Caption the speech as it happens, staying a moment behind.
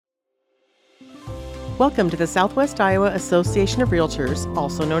Welcome to the Southwest Iowa Association of Realtors,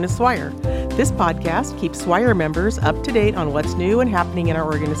 also known as SWIRE. This podcast keeps SWIRE members up to date on what's new and happening in our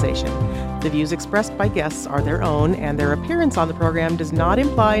organization. The views expressed by guests are their own, and their appearance on the program does not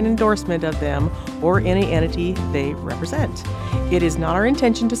imply an endorsement of them or any entity they represent. It is not our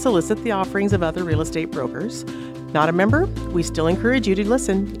intention to solicit the offerings of other real estate brokers. Not a member? We still encourage you to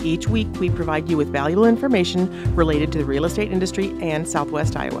listen. Each week, we provide you with valuable information related to the real estate industry and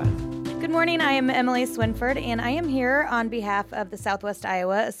Southwest Iowa. Good morning. I am Emily Swinford, and I am here on behalf of the Southwest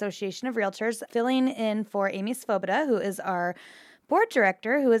Iowa Association of Realtors, filling in for Amy Svoboda, who is our board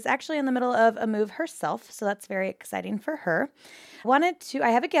director, who is actually in the middle of a move herself, so that's very exciting for her. I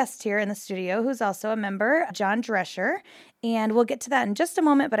have a guest here in the studio who's also a member, John Dresher, and we'll get to that in just a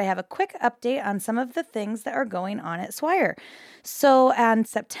moment, but I have a quick update on some of the things that are going on at SWIRE. So on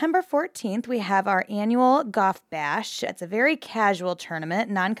September 14th, we have our annual Golf Bash. It's a very casual tournament,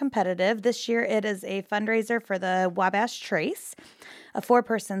 non-competitive. This year it is a fundraiser for the Wabash Trace, a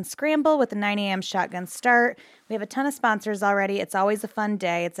 4-person scramble with a 9 a.m. shotgun start. We have a ton of sponsors already. It's always a fun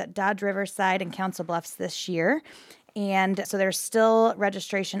day. It's at Dodge Riverside and Council Bluffs this year. And so there's still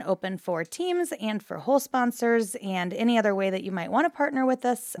registration open for teams and for whole sponsors and any other way that you might want to partner with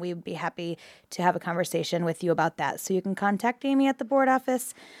us. We'd be happy to have a conversation with you about that. So you can contact Amy at the board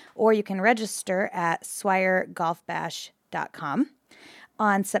office, or you can register at swiregolfbash.com.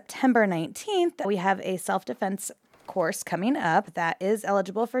 On September 19th, we have a self-defense course coming up that is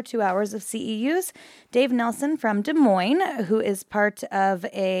eligible for 2 hours of CEUs. Dave Nelson from Des Moines, who is part of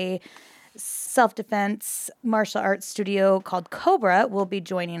a self-defense martial arts studio called Cobra, will be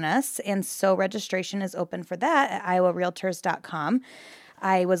joining us. And so registration is open for that at iowarealtors.com.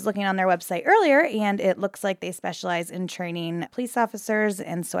 I was looking on their website earlier, and it looks like they specialize in training police officers.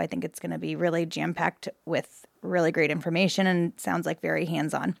 And so I think it's going to be really jam-packed with really great information and sounds like very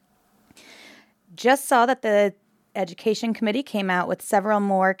hands-on. Just saw that the Education Committee came out with several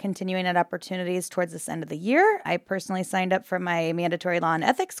more continuing ed opportunities towards this end of the year. I personally signed up for my mandatory law and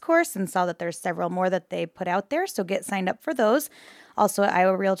ethics course and saw that there's several more that they put out there, so get signed up for those. Also at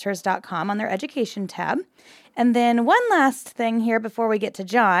iowarealtors.com on their education tab. And then one last thing here before we get to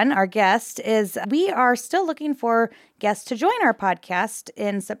John, our guest, is we are still looking for guests to join our podcast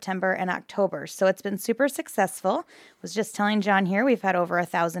in September and October. So it's been super successful. I was just telling John here, we've had over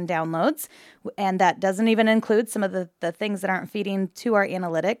 1,000 downloads, and that doesn't even include some of the things that aren't feeding to our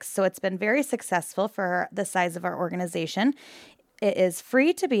analytics. So it's been very successful for the size of our organization. It is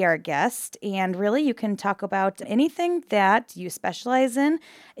free to be our guest, and really you can talk about anything that you specialize in.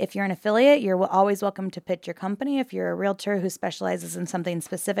 If you're an affiliate, you're always welcome to pitch your company. If you're a realtor who specializes in something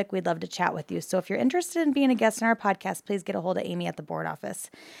specific, we'd love to chat with you. So if you're interested in being a guest on our podcast, please get a hold of Amy at the board office.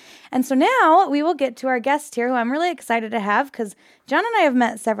 And so now we will get to our guest here, who I'm really excited to have, because John and I have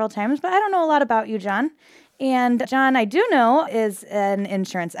met several times, but I don't know a lot about you, John. And John, I do know, is an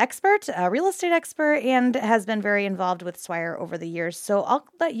insurance expert, a real estate expert, and has been very involved with SWIRE over the years. So I'll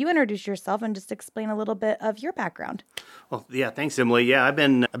let you introduce yourself and just explain a little bit of your background. Well, yeah, thanks, Emily. Yeah, I've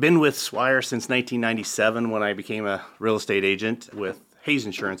been with SWIRE since 1997 when I became a real estate agent with Hayes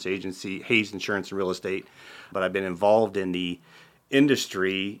Insurance Agency, Hayes Insurance and Real Estate. But I've been involved in the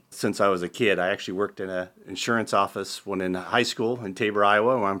industry since I was a kid. I actually worked in an insurance office when in high school in Tabor,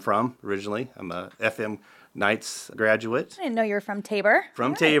 Iowa, where I'm from originally. I'm a FM Knights graduate. I didn't know you were from Tabor.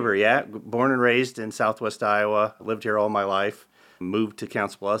 From Tabor, yeah. Born and raised in Southwest Iowa. Lived here all my life. Moved to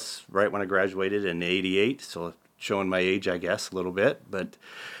Council Bluffs right when I graduated in '88, so showing my age, I guess, a little bit. But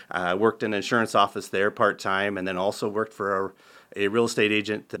I worked in an insurance office there part-time, and then also worked for a real estate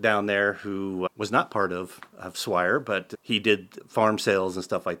agent down there who was not part of SWIRE, but he did farm sales and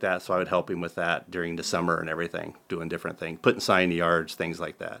stuff like that, so I would help him with that during the summer and everything, doing different things, putting sign in the yards, things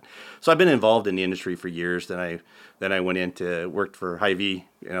like that. So I've been involved in the industry for years. Then I went into worked for Hy-Vee,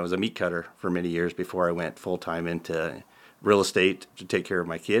 and I was a meat cutter for many years before I went full-time into real estate to take care of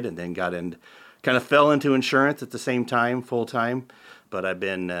my kid, and then kind of fell into insurance at the same time, full-time. But I've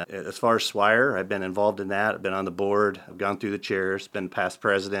been, as far as SWIRE, I've been involved in that. I've been on the board. I've gone through the chairs, been past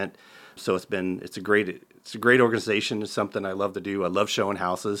president. So it's a great organization. It's something I love to do. I love showing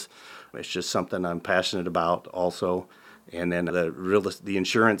houses. It's just something I'm passionate about also. And then the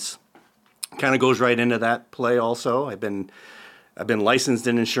insurance kind of goes right into that play also. I've been licensed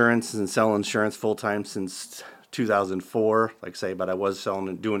in insurance and selling insurance full time since 2004, like I say, but I was selling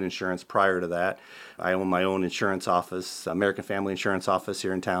and doing insurance prior to that. I own my own insurance office, American Family Insurance office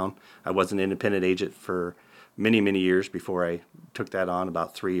here in town. I was an independent agent for many, many years before I took that on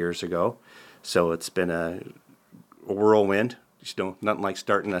about 3 years ago. So it's been a whirlwind. Nothing like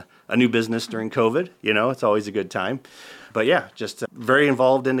starting a new business during COVID. It's always a good time. But yeah, just very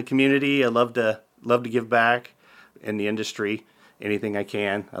involved in the community. I love to love to give back in the industry. Anything I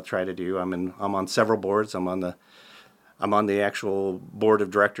can, I'll try to do. I'm on several boards. I'm on the actual board of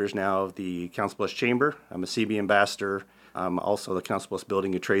directors now of the Council Bluffs Chamber. I'm a CB ambassador. I'm also the Council Bluffs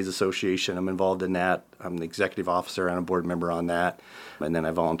Building and Trades Association. I'm involved in that. I'm the executive officer and a board member on that. And then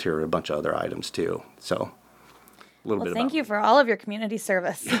I volunteer at a bunch of other items too. So a little bit. Thank you for all of your community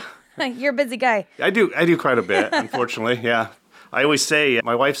service. You're a busy guy. I do quite a bit, unfortunately. Yeah. I always say,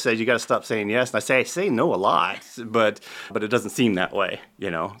 my wife says, you got to stop saying yes. And I say no a lot, but it doesn't seem that way,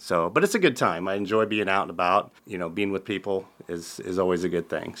 So, but it's a good time. I enjoy being out and about. Being with people is always a good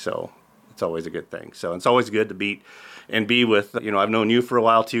thing. So it's always a good thing. So it's always good to be with, I've known you for a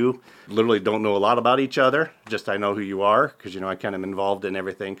while too. Literally don't know a lot about each other. Just I know who you are because, I kind of am involved in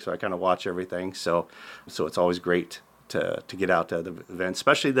everything. So I kind of watch everything. So it's always great to get out to the event,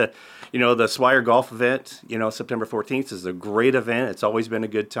 especially the Swire Golf event, September 14th is a great event. It's always been a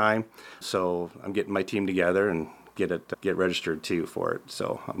good time. So I'm getting my team together and get registered too for it.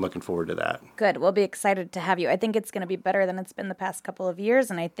 So I'm looking forward to that. Good. We'll be excited to have you. I think it's going to be better than it's been the past couple of years.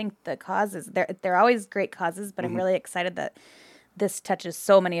 And I think the causes, they're always great causes, but I'm really excited that this touches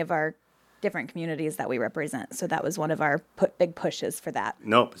so many of our different communities that we represent. So that was one of our big pushes for that.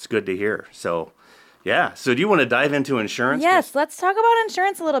 Nope. It's good to hear. So yeah. So do you want to dive into insurance? Yes, let's talk about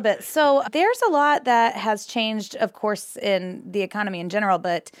insurance a little bit. So there's a lot that has changed, of course, in the economy in general,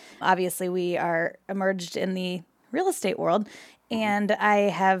 but obviously we are emerged in the real estate world. And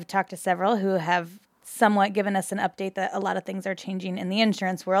I have talked to several who have somewhat given us an update that a lot of things are changing in the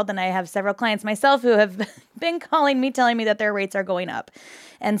insurance world. And I have several clients myself who have been calling me, telling me that their rates are going up.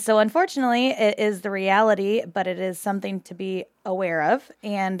 And so unfortunately, it is the reality, but it is something to be aware of.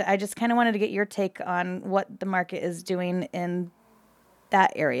 And I just kind of wanted to get your take on what the market is doing in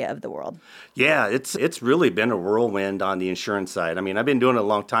that area of the world. Yeah, it's really been a whirlwind on the insurance side. I mean, I've been doing it a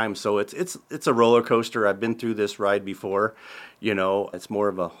long time, so it's a roller coaster. I've been through this ride before. It's more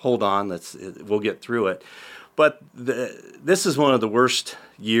of a hold on, we'll get through it. But this is one of the worst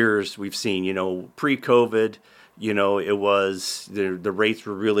years we've seen. Pre-COVID, it was the rates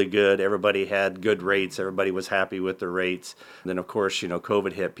were really good. Everybody had good rates. Everybody was happy with their rates. And then, of course,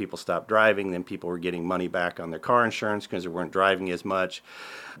 COVID hit. People stopped driving. Then people were getting money back on their car insurance because they weren't driving as much.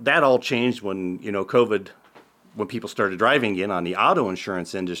 That all changed when, COVID, when people started driving again on the auto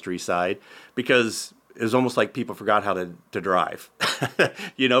insurance industry side, because it was almost like people forgot how to drive,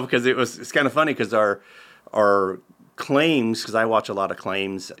 because it's kind of funny because our claims, because I watch a lot of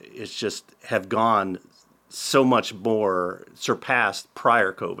claims, it's just have gone so much more, surpassed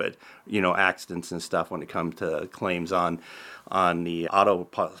prior COVID, accidents and stuff when it comes to claims on the auto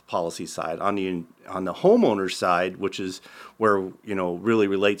policy side. On the homeowner side, which is where, really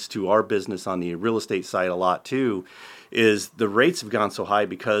relates to our business on the real estate side a lot too, is the rates have gone so high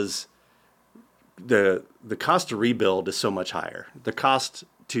because the cost to rebuild is so much higher. The cost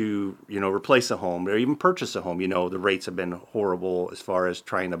to, replace a home or even purchase a home, the rates have been horrible as far as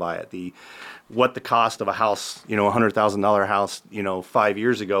trying to buy it. What the cost of a house, $100,000 house, 5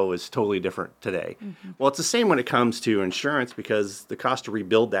 years ago is totally different today. Mm-hmm. Well, it's the same when it comes to insurance because the cost to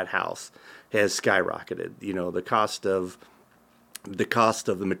rebuild that house has skyrocketed. The cost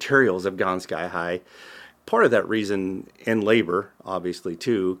of the materials have gone sky high. Part of that reason in labor, obviously,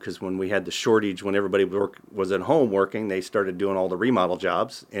 too, because when we had the shortage, when everybody was at home working, they started doing all the remodel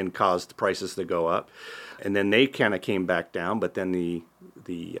jobs and caused the prices to go up. And then they kind of came back down, but then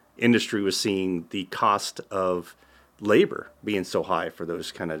the industry was seeing the cost of labor being so high for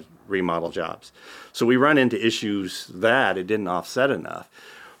those kind of remodel jobs. So we run into issues that it didn't offset enough.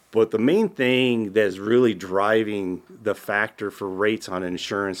 But the main thing that is really driving the factor for rates on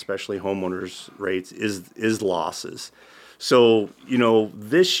insurance, especially homeowners rates, is losses. So,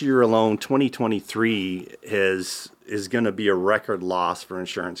 this year alone, 2023 is going to be a record loss for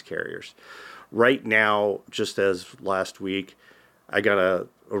insurance carriers. Right now, just as last week, I got a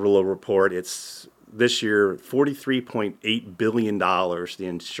little report. It's this year, $43.8 billion the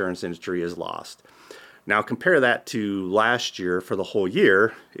insurance industry has lost. Now, compare that to last year for the whole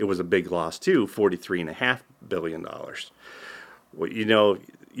year, it was a big loss too, $43.5 billion. Well,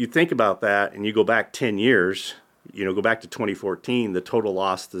 you think about that and you go back 10 years, go back to 2014, the total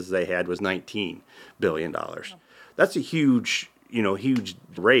losses they had was $19 billion. That's a huge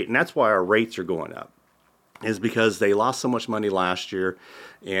rate, and that's why our rates are going up, is because they lost so much money last year,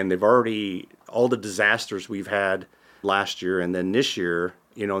 and they've already, all the disasters we've had last year and then this year,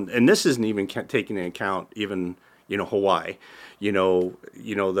 and this isn't even taking into account even, Hawaii,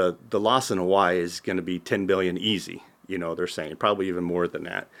 the loss in Hawaii is going to be 10 billion easy, they're saying probably even more than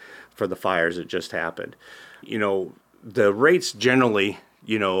that for the fires that just happened. The rates generally,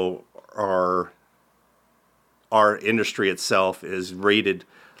 are our industry itself is rated.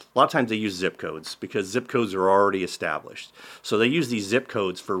 A lot of times they use zip codes because zip codes are already established. So they use these zip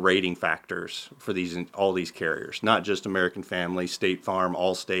codes for rating factors for all these carriers, not just American Family, State Farm,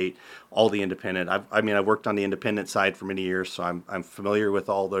 Allstate, all the independent. I've worked on the independent side for many years, so I'm familiar with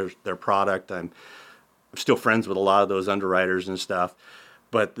all their product. I'm still friends with a lot of those underwriters and stuff.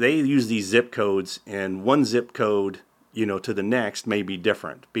 But they use these zip codes, and one zip code, to the next may be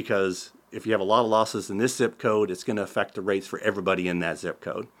different, because if you have a lot of losses in this zip code, it's going to affect the rates for everybody in that zip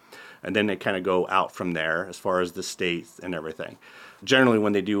code. And then they kind of go out from there as far as the states and everything. Generally,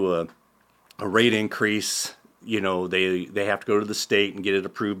 when they do a rate increase, they have to go to the state and get it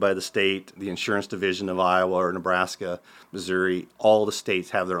approved by the state, the insurance division of Iowa or Nebraska, Missouri. All the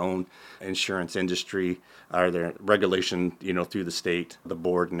states have their own insurance industry or their regulation, through the state, the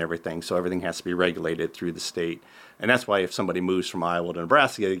board and everything. So everything has to be regulated through the state. And that's why if somebody moves from Iowa to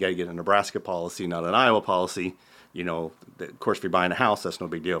Nebraska, you got to get a Nebraska policy, not an Iowa policy. Of course, if you're buying a house, that's no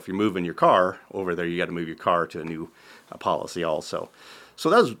big deal. If you're moving your car over there, you got to move your car to a new policy also.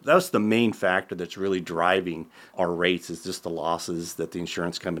 So that's the main factor that's really driving our rates, is just the losses that the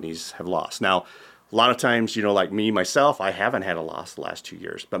insurance companies have lost. Now, a lot of times, like me, myself, I haven't had a loss the last 2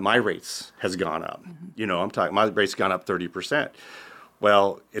 years, but my rates has gone up. I'm talking, my rate's gone up 30%.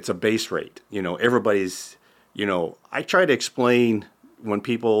 Well, it's a base rate. Everybody's, I try to explain when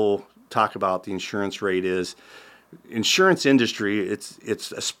people talk about the insurance rate is, insurance industry,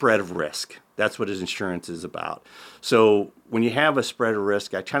 it's a spread of risk. That's what insurance is about. So when you have a spread of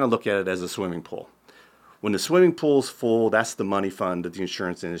risk, I kind of look at it as a swimming pool. When the swimming pool's full, that's the money fund that the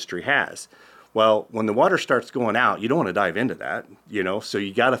insurance industry has. Well, when the water starts going out, you don't want to dive into that, so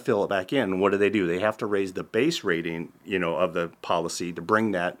you got to fill it back in. And what do? They have to raise the base rating, of the policy to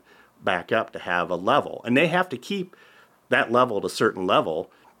bring that back up to have a level. And they have to keep that level at a certain level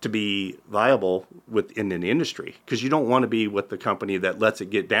to be viable within the industry, because you don't want to be with the company that lets it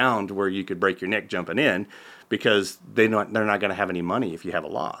get down to where you could break your neck jumping in, because they're not going to have any money if you have a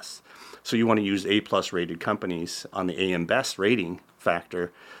loss. So you want to use A+ rated companies on the AM Best rating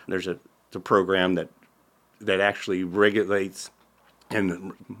factor. There's a program that actually regulates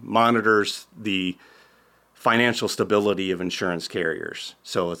and monitors the financial stability of insurance carriers.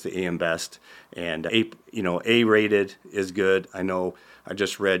 So it's the AM Best, and A rated is good. I know I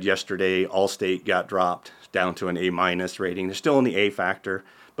just read yesterday Allstate got dropped down to an A- rating. They're still in the A factor,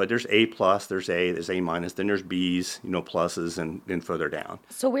 but there's A+, there's A, there's A-, then there's B's, pluses, and then further down.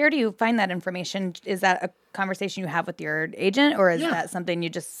 So where do you find that information? Is that a conversation you have with your agent, or is that something you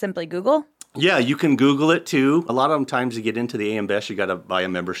just simply Google? Yeah, you can Google it too. A lot of times to get into the AM Best, you got to buy a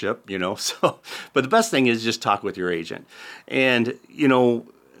membership, So, but the best thing is just talk with your agent. And,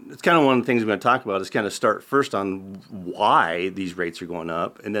 it's kind of one of the things we're going to talk about is kind of start first on why these rates are going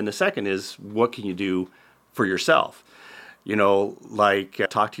up. And then the second is, what can you do for yourself?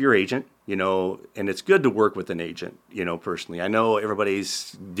 Talk to your agent, and it's good to work with an agent, personally. I know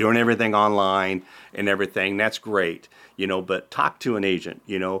everybody's doing everything online and everything. That's great, but talk to an agent,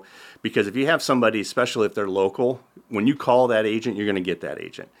 because if you have somebody, especially if they're local, when you call that agent, you're going to get that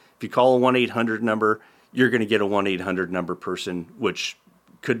agent. If you call a 1-800 number, you're going to get a 1-800 number person, which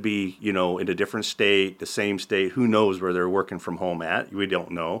could be, in a different state, the same state. Who knows where they're working from home at? We don't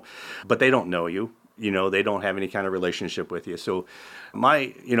know. But they don't know you. They don't have any kind of relationship with you. So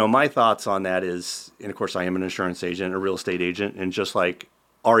my thoughts on that is, and of course I am an insurance agent, a real estate agent, and just like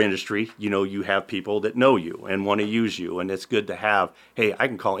our industry, you have people that know you and want to use you, and it's good to have, hey, I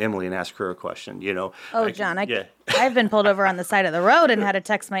can call Emily and ask her a question, John, I've been pulled over on the side of the road and had to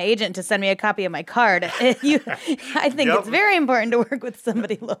text my agent to send me a copy of my card. I think it's very important to work with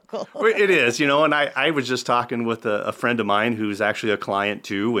somebody local. It is, and I was just talking with a friend of mine who's actually a client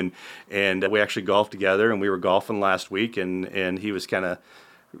too, and we actually golfed together, and we were golfing last week, and he was kind of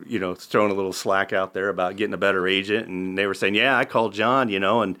throwing a little slack out there about getting a better agent. And they were saying, yeah, I called John,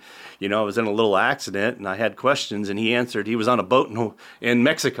 and, I was in a little accident and I had questions, and he answered he was on a boat in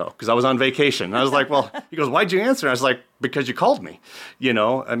Mexico because I was on vacation. And I was like, well, he goes, why'd you answer? I was like, because you called me.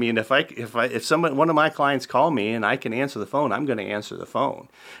 If one of my clients call me and I can answer the phone, I'm going to answer the phone.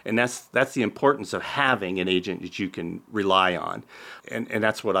 And that's the importance of having an agent that you can rely on. And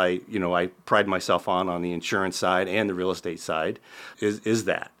that's what I pride myself on the insurance side and the real estate side is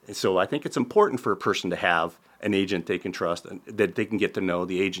that. And so I think it's important for a person to have an agent they can trust and that they can get to know,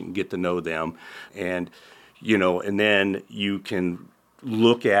 the agent can get to know them. And then you can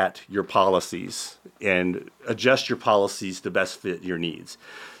look at your policies and adjust your policies to best fit your needs.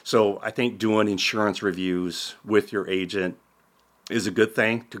 So I think doing insurance reviews with your agent is a good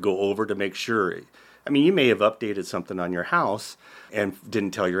thing to go over to make sure. I mean, you may have updated something on your house and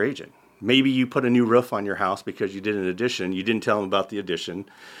didn't tell your agent. Maybe you put a new roof on your house because you did an addition. You didn't tell them about the addition,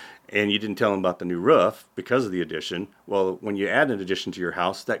 and you didn't tell them about the new roof because of the addition. Well, when you add an addition to your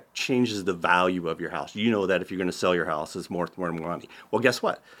house, that changes the value of your house. You know that if you're going to sell your house, it's more money. Well, guess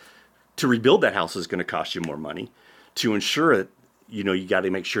what? To rebuild that house is going to cost you more money. To ensure it, you got to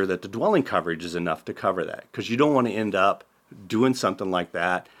make sure that the dwelling coverage is enough to cover that, because you don't want to end up doing something like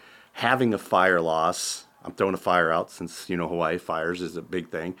that, having a fire loss. I'm throwing a fire out since, Hawaii fires is a big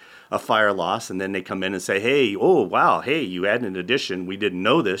thing, a fire loss. And then they come in and say, hey, oh, wow, hey, you added an addition. We didn't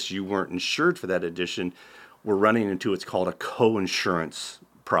know this. You weren't insured for that addition. We're running into what's called a co-insurance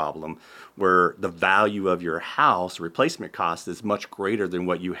problem, where the value of your house replacement cost is much greater than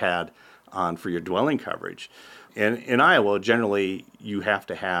what you had on for your dwelling coverage. And in Iowa, generally, you have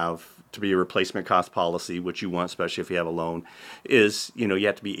to be a replacement cost policy, which you want, especially if you have a loan, is, you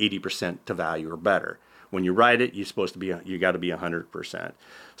have to be 80% to value or better. When you write it, you got to be 100%.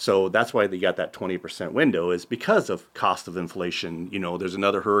 So that's why they got that 20% window, is because of cost of inflation. There's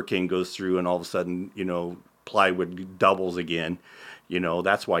another hurricane goes through and all of a sudden, plywood doubles again.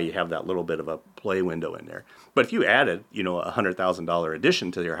 That's why you have that little bit of a play window in there. But if you added, a $100,000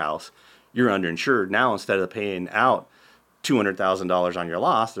 addition to your house, you're underinsured. Now, instead of paying out $200,000 on your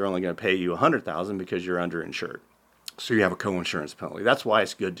loss, they're only going to pay you $100,000 because you're underinsured. So you have a co-insurance penalty. That's why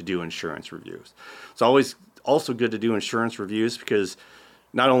it's good to do insurance reviews. It's always also good to do insurance reviews, because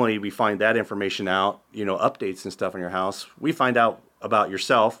not only we find that information out, updates and stuff in your house, we find out about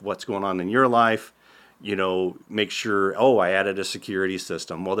yourself, what's going on in your life. Make sure, I added a security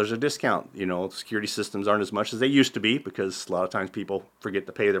system. Well, there's a discount. Security systems aren't as much as they used to be, because a lot of times people forget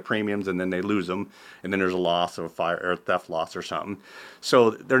to pay their premiums and then they lose them. And then there's a loss of a fire or theft loss or something.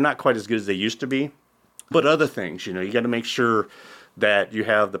 So they're not quite as good as they used to be. But other things, you got to make sure that you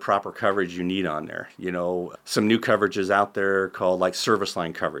have the proper coverage you need on there. Some new coverages out there called like service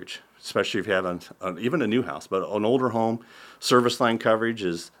line coverage, especially if you have even a new house, but an older home. Service line coverage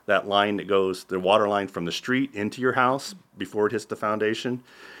is that line that goes, the water line from the street into your house before it hits the foundation.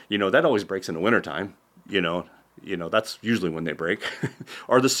 That always breaks in the wintertime. That's usually when they break.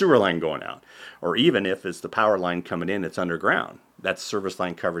 Or the sewer line going out. Or even if it's the power line coming in, it's underground. That's service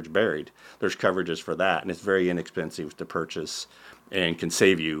line coverage buried. There's coverages for that, and it's very inexpensive to purchase and can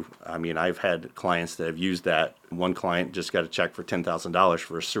save you. I mean, I've had clients that have used that. One client just got a check for $10,000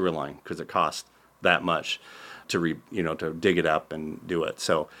 for a sewer line because it cost that much to to dig it up and do it.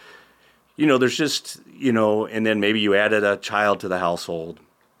 So, there's just, and then maybe you added a child to the household.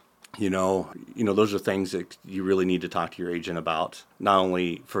 Those are things that you really need to talk to your agent about, not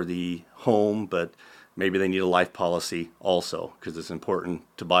only for the home, but maybe they need a life policy also, because it's important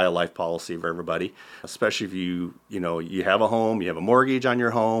to buy a life policy for everybody, especially if you have a home, you have a mortgage on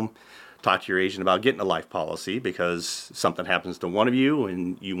your home. Talk to your agent about getting a life policy, because something happens to one of you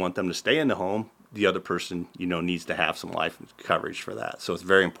and you want them to stay in the home. The other person, needs to have some life coverage for that. So it's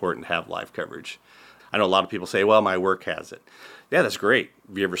very important to have life coverage. I know a lot of people say, well, my work has it. Yeah, that's great.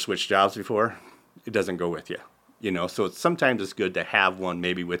 Have you ever switched jobs before? It doesn't go with you. So sometimes it's good to have one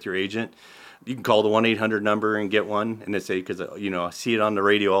maybe with your agent. You can call the 1-800 number and get one, and they say, because I see it on the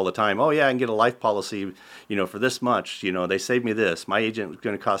radio all the time. Oh yeah, I can get a life policy, for this much. They saved me this. My agent was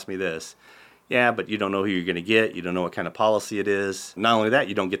going to cost me this. Yeah, but you don't know who you're going to get. You don't know what kind of policy it is. Not only that,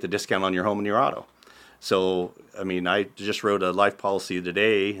 you don't get the discount on your home and your auto. So, I mean, I just wrote a life policy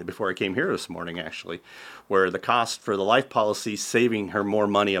today, before I came here this morning, actually, where the cost for the life policy saving her more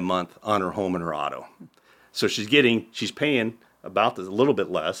money a month on her home and her auto. So she's paying about a little bit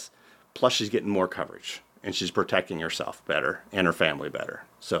less, plus she's getting more coverage, and she's protecting herself better and her family better.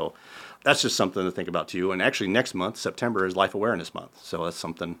 So that's just something to think about too. And actually next month, September, is Life Awareness Month. So that's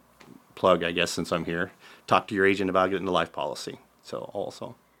something, plug, I guess, since I'm here. Talk to your agent about getting the life policy. So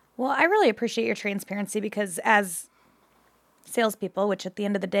also. Well, I really appreciate your transparency, because as salespeople, which at the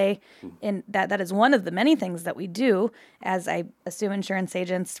end of the day, that is one of the many things that we do, as I assume insurance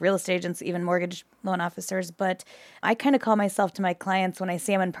agents, real estate agents, even mortgage loan officers. But I kind of call myself to my clients when I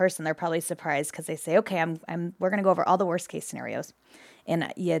see them in person. They're probably surprised, because they say, "Okay, we're going to go over all the worst case scenarios."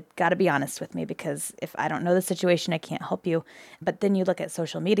 And you got to be honest with me, because if I don't know the situation, I can't help you. But then you look at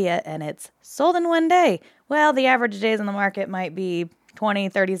social media and it's sold in one day. Well, the average days on the market might be 20,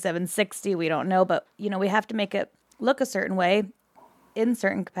 37, 60. We don't know. But, we have to make it look a certain way in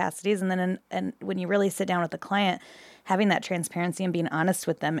certain capacities. And then and when you really sit down with the client, having that transparency and being honest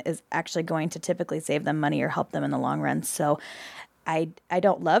with them is actually going to typically save them money or help them in the long run. So I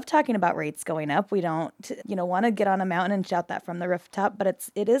don't love talking about rates going up. We don't, want to get on a mountain and shout that from the rooftop, but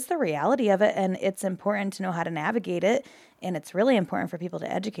it is the reality of it, and it's important to know how to navigate it, and it's really important for people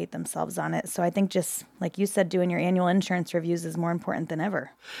to educate themselves on it. So I think just like you said, doing your annual insurance reviews is more important than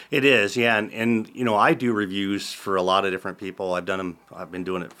ever. It is, yeah, and I do reviews for a lot of different people. I've done them. I've been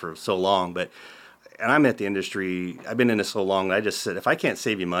doing it for so long, and I'm at the industry. I've been in it so long. I just said, if I can't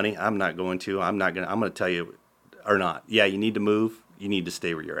save you money, I'm not going to. I'm going to tell you, or not. Yeah, you need to move. You need to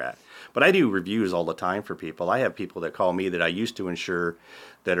stay where you're at. But I do reviews all the time for people. I have people that call me that I used to insure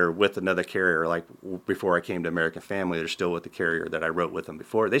that are with another carrier. Like before I came to American Family, they're still with the carrier that I wrote with them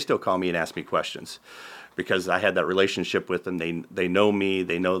before. They still call me and ask me questions because I had that relationship with them. They know me.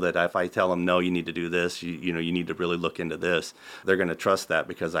 They know that if I tell them, no, you need to do this, you need to really look into this, they're going to trust that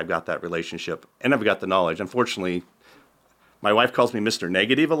because I've got that relationship and I've got the knowledge. Unfortunately, my wife calls me Mr.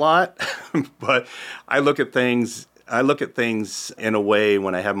 Negative a lot, but I look at things in a way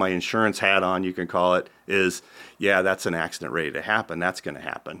when I have my insurance hat on, you can call it, is, yeah, that's an accident ready to happen. That's going to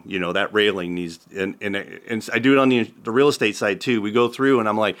happen. That railing needs, and I do it on the real estate side too. We go through and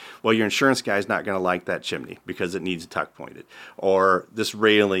I'm like, well, your insurance guy's not going to like that chimney because it needs tuck pointed, or this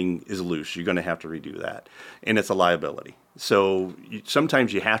railing is loose. You're going to have to redo that. And it's a liability. So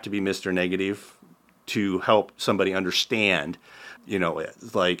sometimes you have to be Mr. Negative to help somebody understand,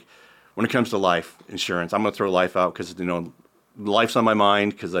 it's like, when it comes to life insurance, I'm going to throw life out because, life's on my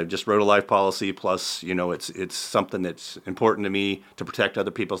mind because I just wrote a life policy. Plus, it's something that's important to me to protect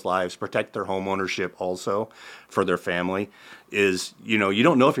other people's lives, protect their home ownership also for their family. Is, you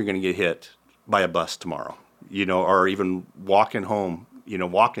don't know if you're going to get hit by a bus tomorrow, or even walking home,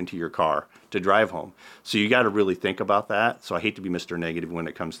 walking to your car to drive home. So you got to really think about that. So I hate to be Mr. Negative when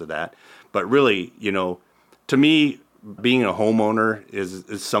it comes to that. But really, to me, being a homeowner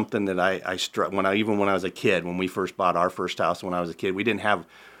is something that I when I was a kid, when we first bought our first house when I was a kid, we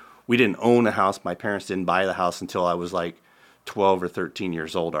didn't own a house. My parents didn't buy the house until I was like 12 or 13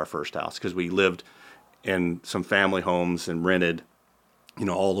 years old, our first house, because we lived in some family homes and rented,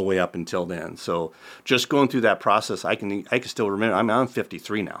 all the way up until then. So just going through that process, I can still remember. I'm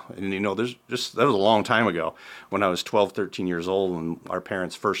 53 now, and that was a long time ago when I was 12, 13 years old when our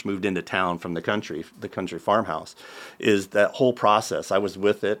parents first moved into town from the country farmhouse. Is that whole process? I was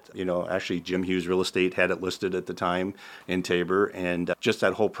with it. Actually, Jim Hughes Real Estate had it listed at the time in Tabor, and just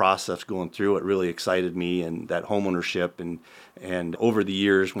that whole process going through it really excited me, and that home ownership, and over the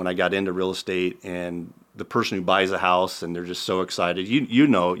years when I got into real estate and the person who buys a house and they're just so excited. You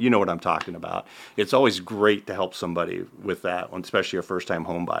know what I'm talking about. It's always great to help somebody with that, especially a first-time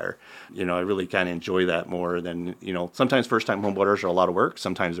home buyer. I really kind of enjoy that more than, sometimes first-time home buyers are a lot of work,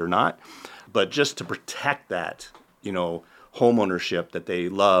 sometimes they're not. But just to protect that, home ownership that they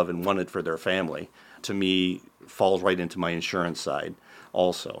love and wanted for their family, to me, falls right into my insurance side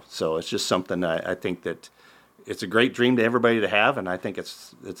also. So it's just something I think that it's a great dream to everybody to have, and I think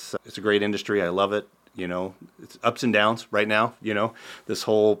it's a great industry. I love it. It's ups and downs right now. This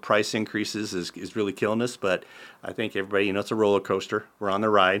whole price increases is really killing us, but I think everybody, it's a roller coaster. We're on the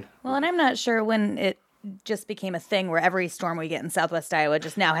ride. Well, and I'm not sure when it just became a thing where every storm we get in Southwest Iowa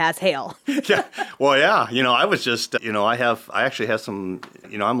just now has hail. Yeah. Well, yeah. I was just, I actually have some,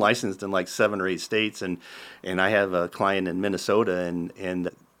 I'm licensed in like 7 or 8 states, and I have a client in Minnesota, and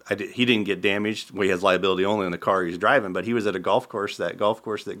he didn't get damaged. Well, he has liability only on the car he's driving, but he was at a golf course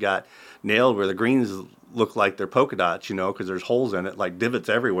that got nailed where the greens look like they're polka dots, because there's holes in it, like divots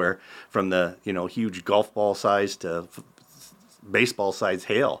everywhere from the, huge golf ball size to baseball size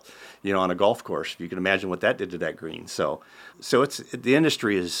hail, on a golf course. You can imagine what that did to that green. So the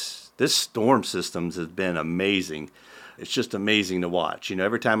industry this storm systems has been amazing. It's just amazing to watch.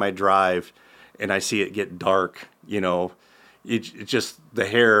 Every time I drive and I see it get dark, it's just the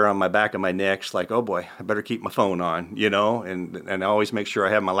hair on my back of my neck's like, oh boy, I better keep my phone on, and I always make sure I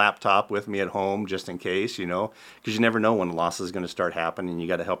have my laptop with me at home just in case, because you never know when a loss is going to start happening. You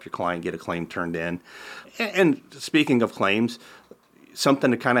got to help your client get a claim turned in. And speaking of claims,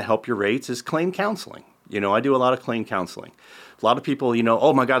 something to kind of help your rates is claim counseling. I do a lot of claim counseling. A lot of people,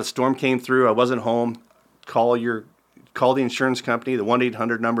 oh my God, a storm came through, I wasn't home. Call the insurance company, the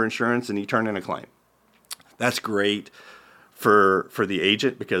 1-800 number insurance, and you turn in a claim. That's great for the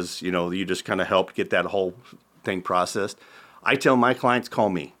agent because, you just kind of helped get that whole thing processed. I tell my clients, call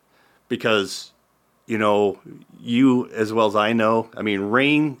me because, you as well as I know,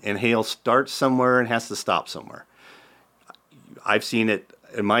 rain and hail starts somewhere and has to stop somewhere. I've seen it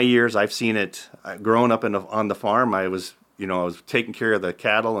in my years. I've seen it growing up on the farm. I was taking care of the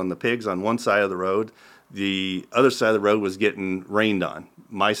cattle and the pigs on one side of the road. The other side of the road was getting rained on.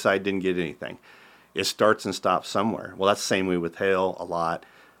 My side didn't get anything. It starts and stops somewhere. Well, that's the same way with hail a lot.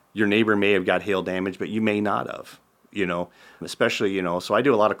 Your neighbor may have got hail damage, but you may not have, especially, so I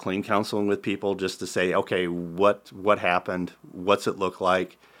do a lot of claim counseling with people just to say, okay, what happened? What's it look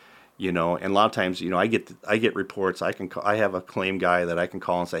like? And a lot of times, I get reports. I have a claim guy that I can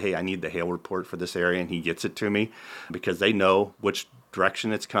call and say, hey, I need the hail report for this area, and he gets it to me because they know which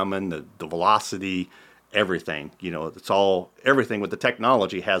direction it's coming, the velocity, everything. Everything with the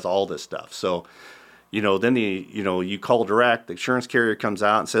technology has all this stuff. So, then you call direct, the insurance carrier comes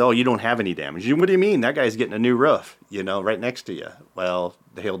out and says, oh, you don't have any damage. What do you mean? That guy's getting a new roof, right next to you. Well,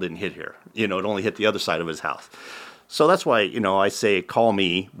 the hail didn't hit here. It only hit the other side of his house. So that's why, I say, call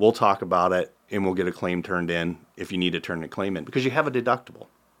me, we'll talk about it, and we'll get a claim turned in if you need to turn a claim in, because you have a deductible.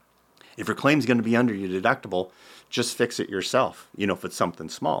 If your claim's going to be under your deductible, just fix it yourself, if it's something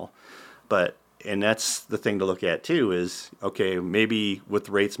small. And that's the thing to look at too is, okay, maybe with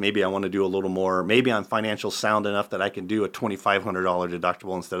rates, maybe I want to do a little more. Maybe I'm financial sound enough that I can do a $2,500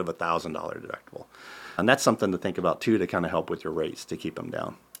 deductible instead of a $1,000 deductible. And that's something to think about too, to kind of help with your rates to keep them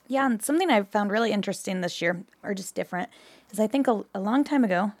down. Yeah, and something I've found really interesting this year, or just different, is I think a long time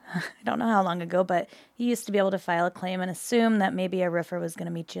ago, I don't know how long ago, but you used to be able to file a claim and assume that maybe a roofer was going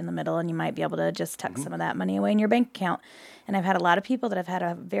to meet you in the middle and you might be able to just tuck some of that money away in your bank account. And I've had a lot of people that have had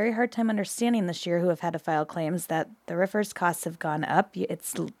a very hard time understanding this year who have had to file claims that the roofer's costs have gone up.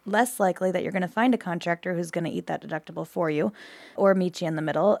 It's less likely that you're going to find a contractor who's going to eat that deductible for you or meet you in the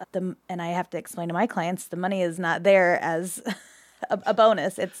middle. And I have to explain to my clients, the money is not there as a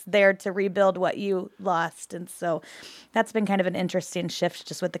bonus. It's there to rebuild what you lost. And so that's been kind of an interesting shift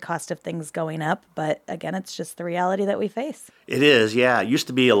just with the cost of things going up. But again, it's just the reality that we face. It is, yeah. It used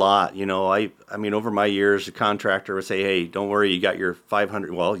to be a lot. I mean, over my years, a contractor would say, hey, don't worry, you got your $500.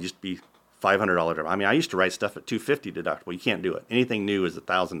 Well, it used to be $500. I mean, I used to write stuff at $250 deductible. You can't do it. Anything new is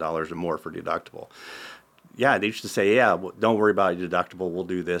 $1,000 or more for deductible. Yeah, they used to say, yeah, don't worry about your deductible. We'll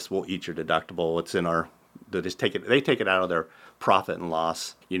do this. We'll eat your deductible. It's in our, they take it out of their profit and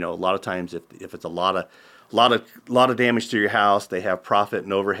loss. A lot of times if it's a lot of damage to your house, they have profit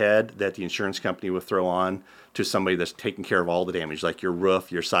and overhead that the insurance company will throw on to somebody that's taking care of all the damage, like your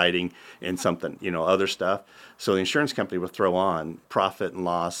roof, your siding, and something, other stuff. So the insurance company will throw on profit and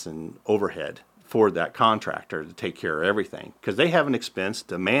loss and overhead for that contractor to take care of everything because they have an expense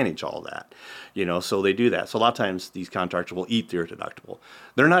to manage all that, so they do that. So a lot of times these contractors will eat their deductible.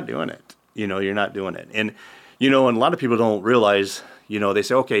 They're not doing it. You're not doing it. And and a lot of people don't realize, they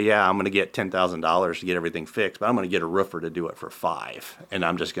say, okay, yeah, I'm going to get $10,000 to get everything fixed, but I'm going to get a roofer to do it for $5,000, and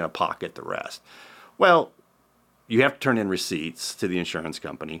I'm just going to pocket the rest. Well, you have to turn in receipts to the insurance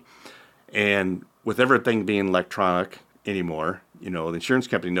company. And with everything being electronic anymore, the insurance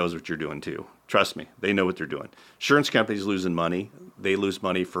company knows what you're doing too. Trust me, they know what they're doing. Insurance companies losing money. They lose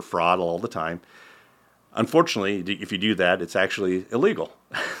money for fraud all the time. Unfortunately, if you do that, it's actually illegal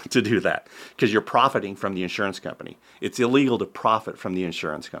to do that because you're profiting from the insurance company. It's illegal to profit from the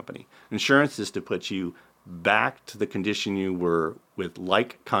insurance company. Insurance is to put you back to the condition you were with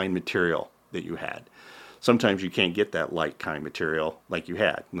like-kind material that you had. Sometimes you can't get that like-kind material like you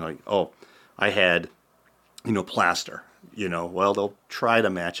had. Like, oh, I had, plaster. Well, they'll try to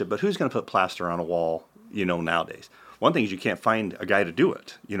match it, but who's going to put plaster on a wall, nowadays? One thing is you can't find a guy to do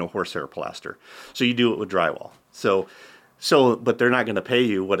it, horsehair plaster. So you do it with drywall. So, but they're not going to pay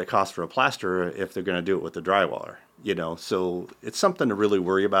you what it costs for a plaster if they're going to do it with the drywaller, So it's something to really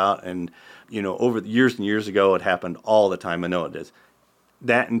worry about. And, over the years and years ago, it happened all the time. I know it is.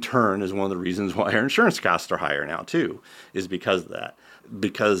 That in turn is one of the reasons why our insurance costs are higher now too, is because of that.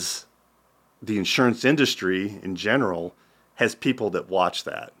 Because the insurance industry in general has people that watch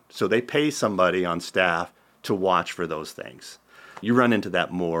that. So they pay somebody on staff to watch for those things. You run into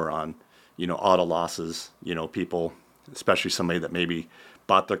that more on, auto losses, people, especially somebody that maybe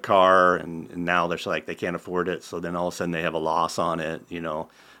bought their car and now they're like, they can't afford it. So then all of a sudden they have a loss on it,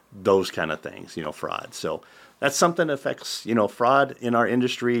 those kind of things, fraud. So that's something that affects, fraud in our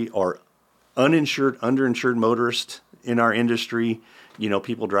industry or uninsured, underinsured motorists in our industry,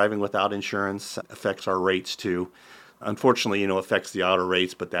 people driving without insurance affects our rates too. Unfortunately, affects the auto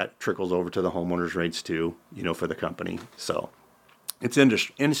rates, but that trickles over to the homeowners rates too, for the company. So it's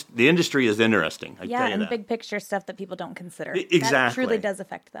the industry is interesting. I tell you and that. Big picture stuff that people don't consider. Exactly. That truly does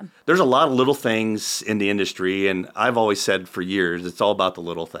affect them. There's a lot of little things in the industry, and I've always said for years, it's all about the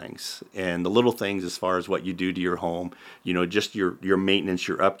little things. And the little things as far as what you do to your home, just your maintenance,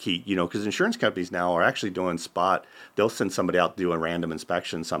 your upkeep, because insurance companies now are actually doing they'll send somebody out to do a random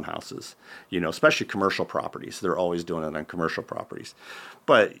inspection in some houses, especially commercial properties. They're always doing it on commercial properties.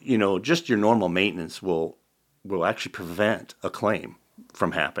 But, just your normal maintenance will actually prevent a claim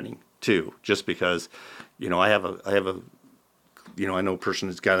from happening, too, just because, I have a I know a person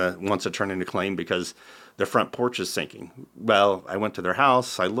who's wants to turn in a claim because their front porch is sinking. Well, I went to their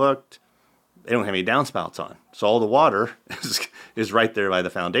house, I looked, they don't have any downspouts on. So all the water is right there by the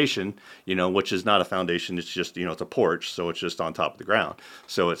foundation, which is not a foundation. It's just, it's a porch. So it's just on top of the ground.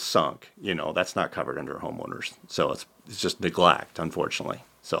 So it's sunk, that's not covered under homeowners. So it's just neglect, unfortunately.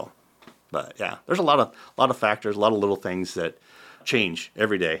 So, but yeah, there's a lot of factors, a lot of little things that change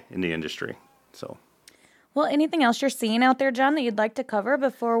every day in the industry. So. Well, anything else you're seeing out there, John, that you'd like to cover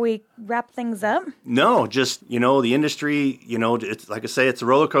before we wrap things up? No, just, the industry, it's like I say, it's a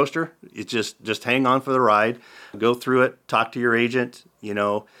roller coaster. It's just hang on for the ride, go through it, talk to your agent,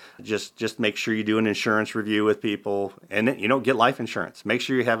 just make sure you do an insurance review with people and then, get life insurance. Make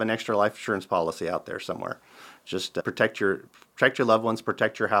sure you have an extra life insurance policy out there somewhere. Just protect your loved ones,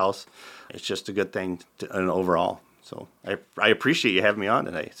 protect your house. It's just a good thing overall. So I appreciate you having me on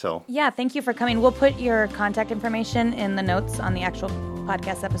today. So yeah, thank you for coming. We'll put your contact information in the notes on the actual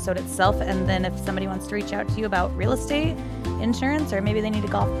podcast episode itself. And then if somebody wants to reach out to you about real estate, insurance, or maybe they need a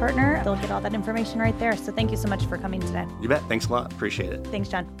golf partner, they'll get all that information right there. So thank you so much for coming today. You bet. Thanks a lot. Appreciate it. Thanks,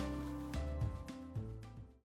 John.